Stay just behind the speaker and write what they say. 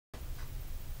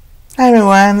Hi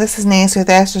everyone, this is Nancy with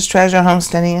Astor's Treasure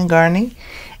Homesteading and Gardening,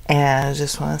 and I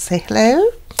just want to say hello,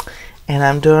 and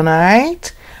I'm doing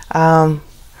alright. I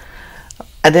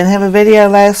didn't have a video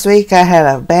last week. I had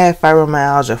a bad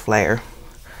fibromyalgia flare,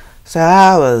 so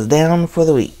I was down for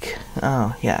the week.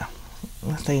 Oh yeah,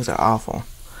 things are awful.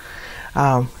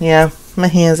 Yeah, my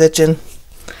hand's itching,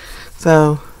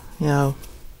 so the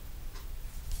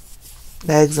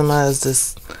eczema is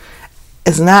just,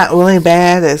 it's not really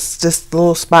bad. It's just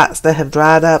little spots that have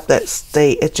dried up that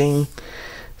stay itching.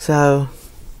 So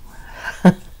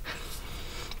if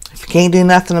you can't do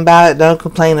nothing about it, don't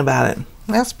complain about it.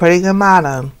 That's a pretty good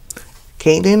motto.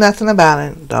 Can't do nothing about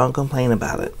it, don't complain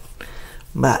about it.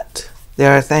 But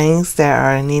there are things that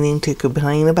are needing to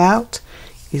complain about.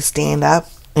 You stand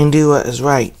up and do what is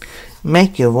right.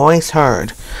 Make your voice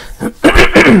heard.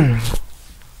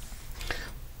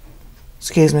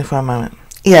 Excuse me for a moment.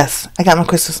 Yes, I got my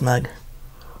Christmas mug.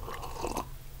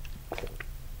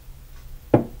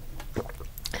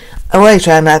 I really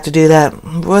try not to do that.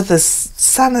 With the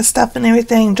sun and stuff and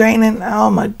everything draining, oh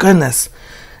my goodness.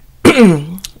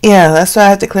 Yeah, that's why I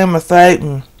have to clear my throat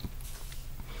and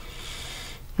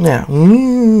yeah.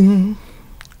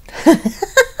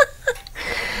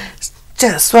 It's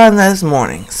just one of those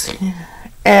mornings.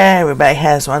 Everybody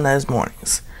has one of those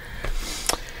mornings.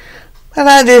 But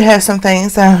I do have some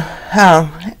things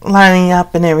lining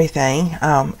up and everything.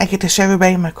 I get to show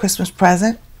everybody my Christmas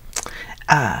present.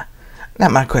 Not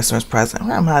my Christmas present.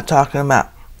 What am I talking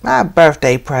about? My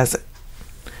birthday present.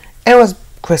 It was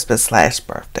Christmas /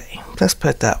 birthday. Let's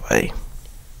put it that way.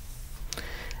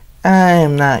 I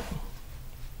am not.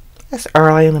 It's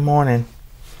early in the morning.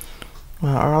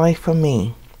 Well, early for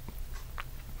me.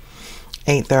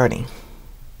 8:30.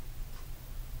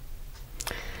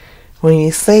 When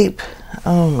you sleep,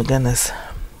 oh my goodness.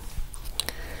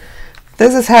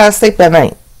 This is how I sleep at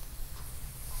night.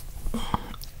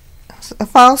 I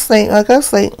fall asleep, I go to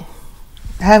sleep.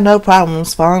 I have no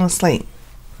problems falling asleep.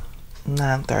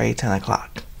 9:30, 10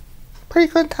 o'clock.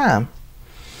 Pretty good time.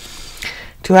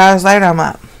 2 hours later, I'm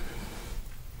up.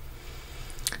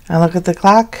 I look at the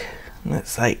clock, and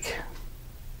it's like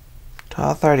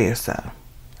 12:30 or so.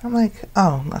 I'm like,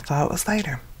 oh, I thought it was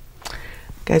later.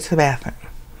 Go to the bathroom.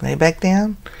 Lay back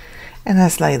down, and I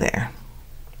just lay there.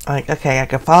 Like, okay, I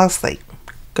can fall asleep.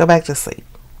 Go back to sleep.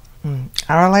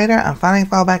 Hour later, I finally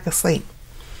fall back asleep.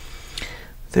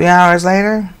 3 hours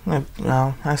later,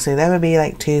 no, I see, that would be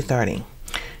like 2:30.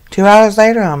 2 hours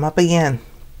later, I'm up again.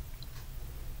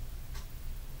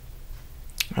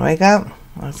 I wake up,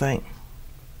 I was like,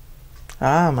 oh,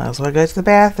 I might as well go to the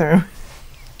bathroom.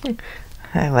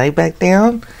 I lay back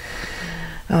down.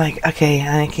 I'm like, okay,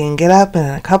 I can get up in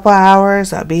a couple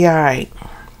hours. I'll be alright.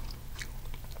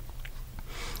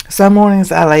 Some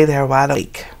mornings I lay there wide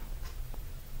awake.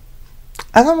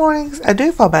 Other mornings I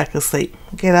do fall back asleep.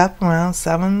 Get up around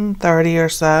 7:30 or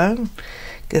so.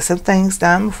 Get some things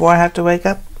done before I have to wake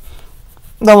up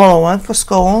the little one for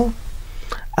school.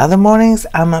 Other mornings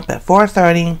I'm up at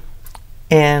 4:30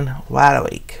 and wide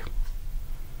awake.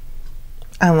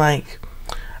 I'm like,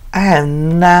 I have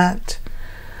not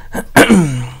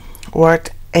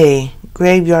worked a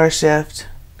graveyard shift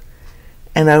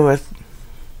in over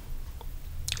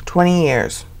 20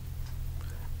 years.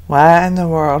 Why in the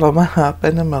world am I up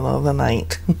in the middle of the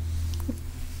night?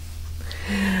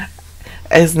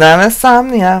 It's not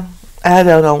insomnia. I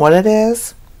don't know what it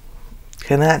is.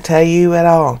 Cannot tell you at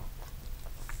all.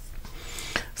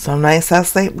 Some nights I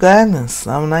sleep good and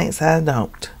some nights I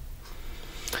don't.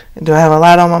 Do I have a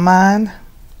lot on my mind?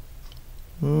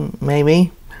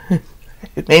 Maybe.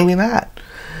 Maybe not.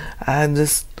 I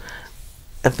just,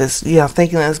 if it's,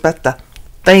 thinking it's about the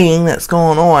thing that's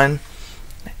going on,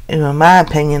 in my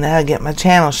opinion, I'll get my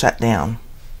channel shut down.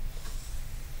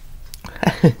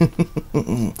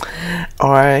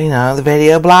 Or, the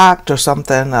video blocked or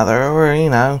something other,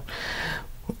 or,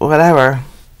 whatever.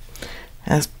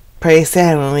 That's pretty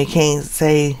sad when we can't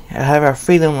say, or have our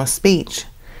freedom of speech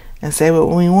and say what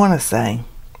we want to say.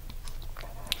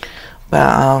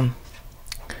 But,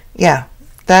 yeah,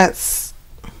 that's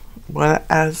what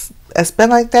it's been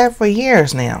like that for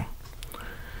years now.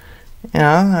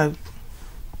 I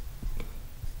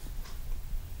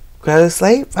go to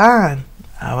sleep, fine.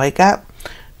 I wake up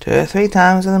 2 or 3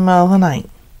 times in the middle of the night.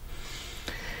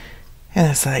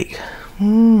 And it's like,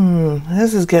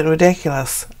 this is getting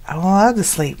ridiculous. I would love to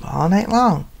sleep all night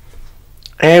long.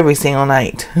 Every single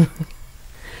night.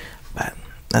 But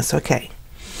that's okay.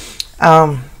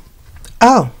 Oh,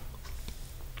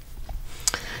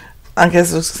 I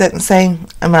guess I was sitting saying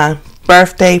my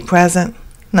birthday present,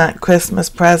 not Christmas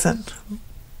present.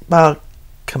 Well,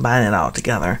 combine it all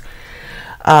together.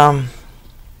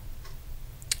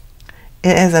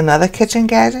 It is another kitchen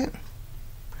gadget.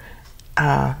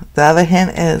 The other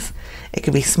hint is it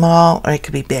could be small or it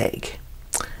could be big.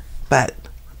 But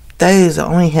those are the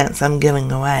only hints I'm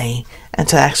giving away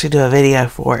until I actually do a video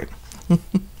for it.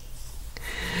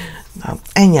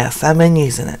 And yes, I've been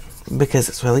using it because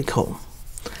it's really cool.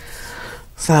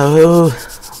 So,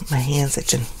 my hand's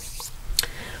itching.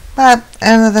 But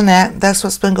other than that, that's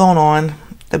what's been going on.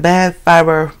 The bad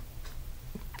fiber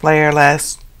flare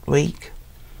last week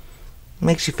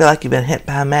makes you feel like you've been hit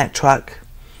by a Mack truck.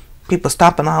 People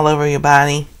stomping all over your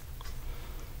body.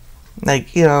 Like,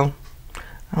 I don't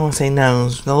want to say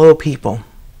nose, the little people.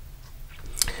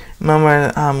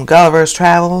 Remember Gulliver's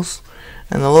Travels?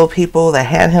 And the little people that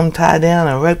had him tied down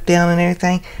and roped down and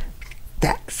everything?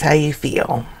 That's how you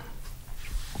feel.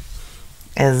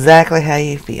 Exactly how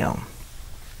you feel.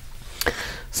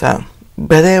 So,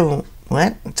 but it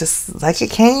went just like it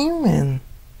came, and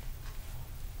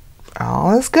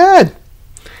all is good.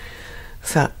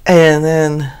 So, and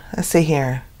then, let's see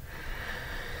here.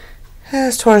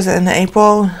 It's towards the end of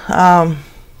April. I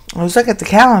was looking at the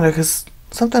calendar because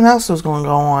something else was going to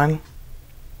go on.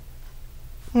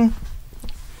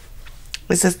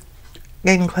 It's just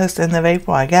getting close to the end of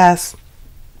April, I guess.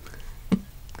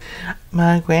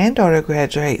 My granddaughter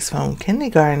graduates from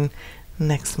kindergarten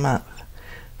next month.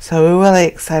 So we're really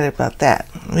excited about that.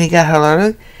 We got her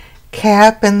little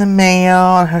cap in the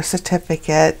mail and her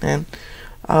certificate. And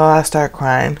I start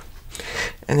crying.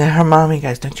 And then her mommy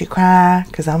goes, "Don't you cry,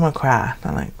 because I'm going to cry."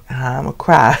 I'm like, "I'm going to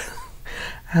cry."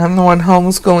 I'm the one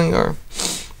homeschooling her.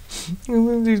 And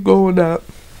then she's growing up.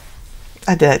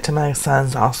 I did it to my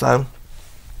sons also.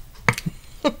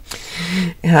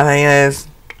 Yeah, they is,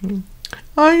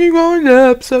 "Why are you growing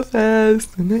up so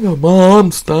fast?" And they go,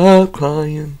 "Mom, stop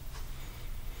crying."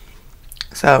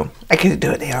 So, I couldn't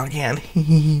do it now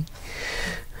again.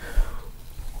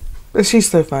 But she's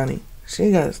so funny.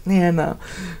 She goes, "Yeah, no."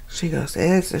 She goes,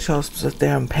 she'll sit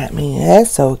there and pat me.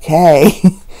 "It's okay."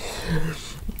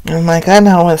 I'm like, "I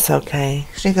know it's okay."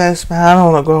 She goes, "But I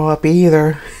don't want to grow up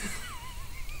either."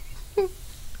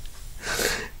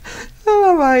 And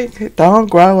I'm like, "Don't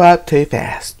grow up too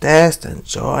fast. Just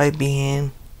enjoy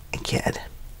being a kid."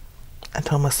 I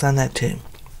told my son that too.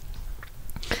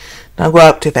 Don't grow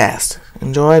up too fast.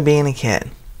 Enjoy being a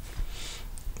kid.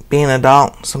 Being an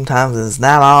adult sometimes is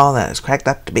not all that it's cracked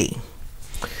up to be.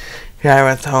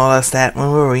 Whoever told us that when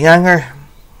we were younger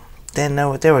didn't know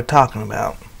what they were talking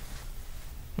about.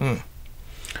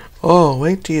 "Oh,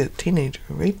 wait till you're a teenager.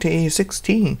 Wait till you're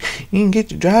 16. You can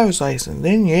get your driver's license.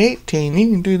 Then you're 18.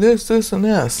 You can do this, this, and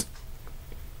this."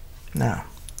 No.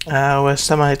 I wish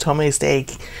somebody told me to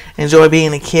enjoy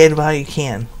being a kid while you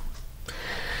can.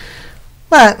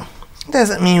 But it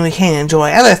doesn't mean we can't enjoy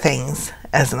other things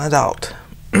as an adult.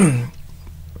 And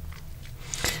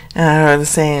I heard the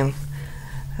saying,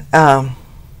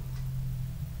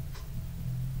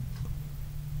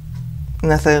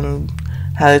 nothing,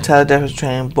 how to tell the difference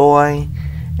between a boy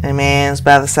and a man's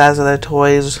by the size of their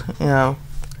toys.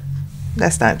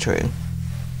 That's not true.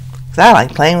 'Cause I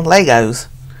like playing with Legos.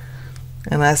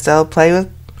 And I still play with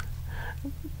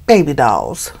baby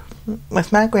dolls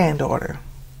with my granddaughter.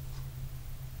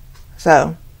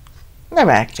 So,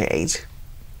 never act your age.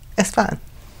 It's fun.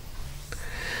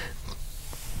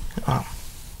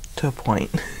 To a point.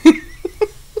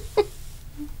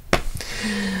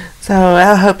 So,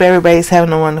 I hope everybody's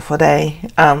having a wonderful day.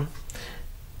 It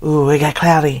got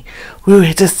cloudy.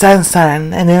 It just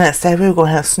sunshine. And then it said we were going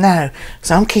to have snow.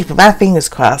 So, I'm keeping my fingers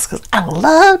crossed because I would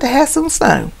love to have some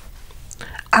snow.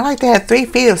 I like to have 3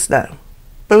 feet of snow.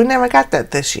 But we never got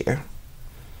that this year.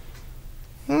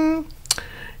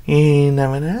 You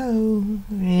never know.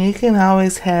 You can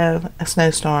always have a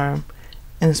snowstorm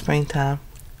in the springtime.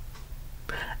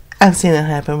 I've seen it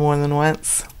happen more than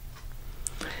once.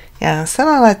 Yeah, some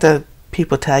I like the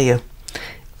people tell you,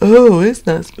 "Oh, it's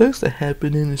not supposed to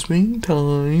happen in the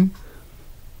springtime."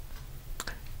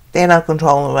 They don't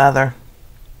control the weather.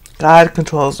 God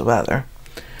controls the weather.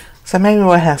 So maybe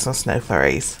we'll have some snow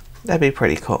flurries. That'd be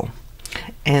pretty cool.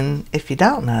 And if you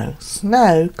don't know,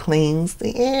 snow cleans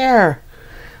the air.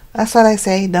 That's why they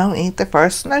say don't eat the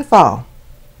first snowfall.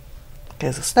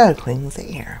 Because the snow cleans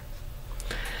the air.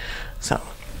 So,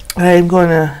 I'm going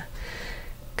to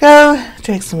go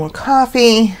drink some more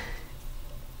coffee,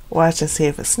 watch and see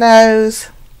if it snows,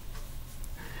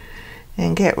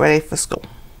 and get ready for school.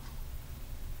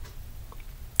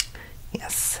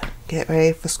 Yes, get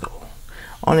ready for school.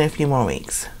 Only a few more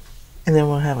weeks. And then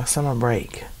we'll have a summer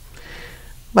break.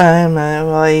 But I'm not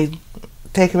really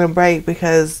taking a break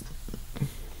because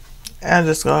I'll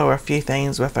just go over a few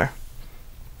things with her.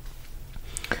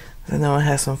 And then we'll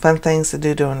have some fun things to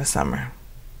do during the summer.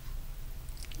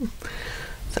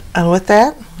 And with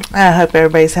that, I hope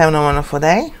everybody's having a wonderful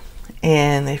day.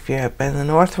 And if you're up in the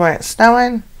north where it's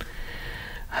snowing,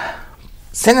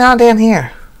 send it on down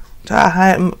here to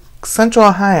Ohio, Central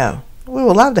Ohio. We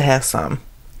would love to have some.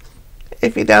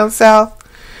 If you're down south,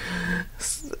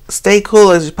 stay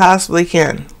cool as you possibly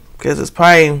can, because it's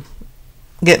probably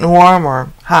getting warm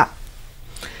or hot.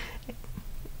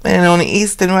 And on the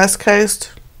east and west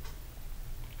coast,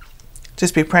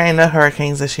 just be praying no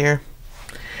hurricanes this year,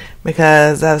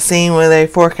 because I've seen where they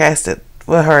forecast it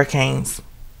with hurricanes.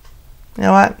 You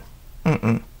know what?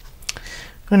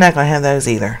 We're not going to have those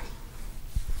either.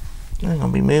 They're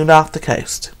going to be moved off the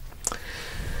coast.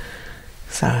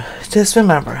 So just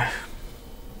remember,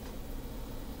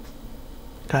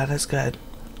 God is good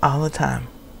all the time.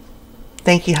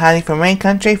 Thank you, Heidi from Rain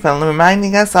Country, for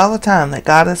reminding us all the time that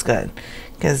God is good.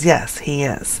 Because yes, He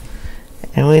is.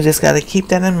 And we just got to keep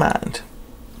that in mind.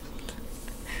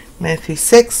 Matthew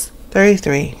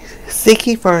 6:33. Seek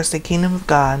ye first the kingdom of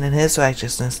God and His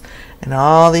righteousness, and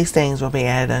all these things will be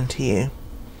added unto you.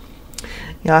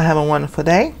 Y'all have a wonderful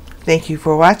day. Thank you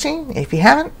for watching. If you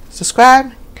haven't,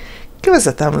 subscribe, give us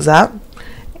a thumbs up,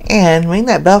 and ring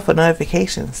that bell for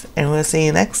notifications. And we'll see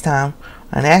you next time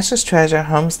on Ashes Treasure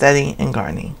Homesteading and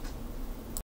Gardening.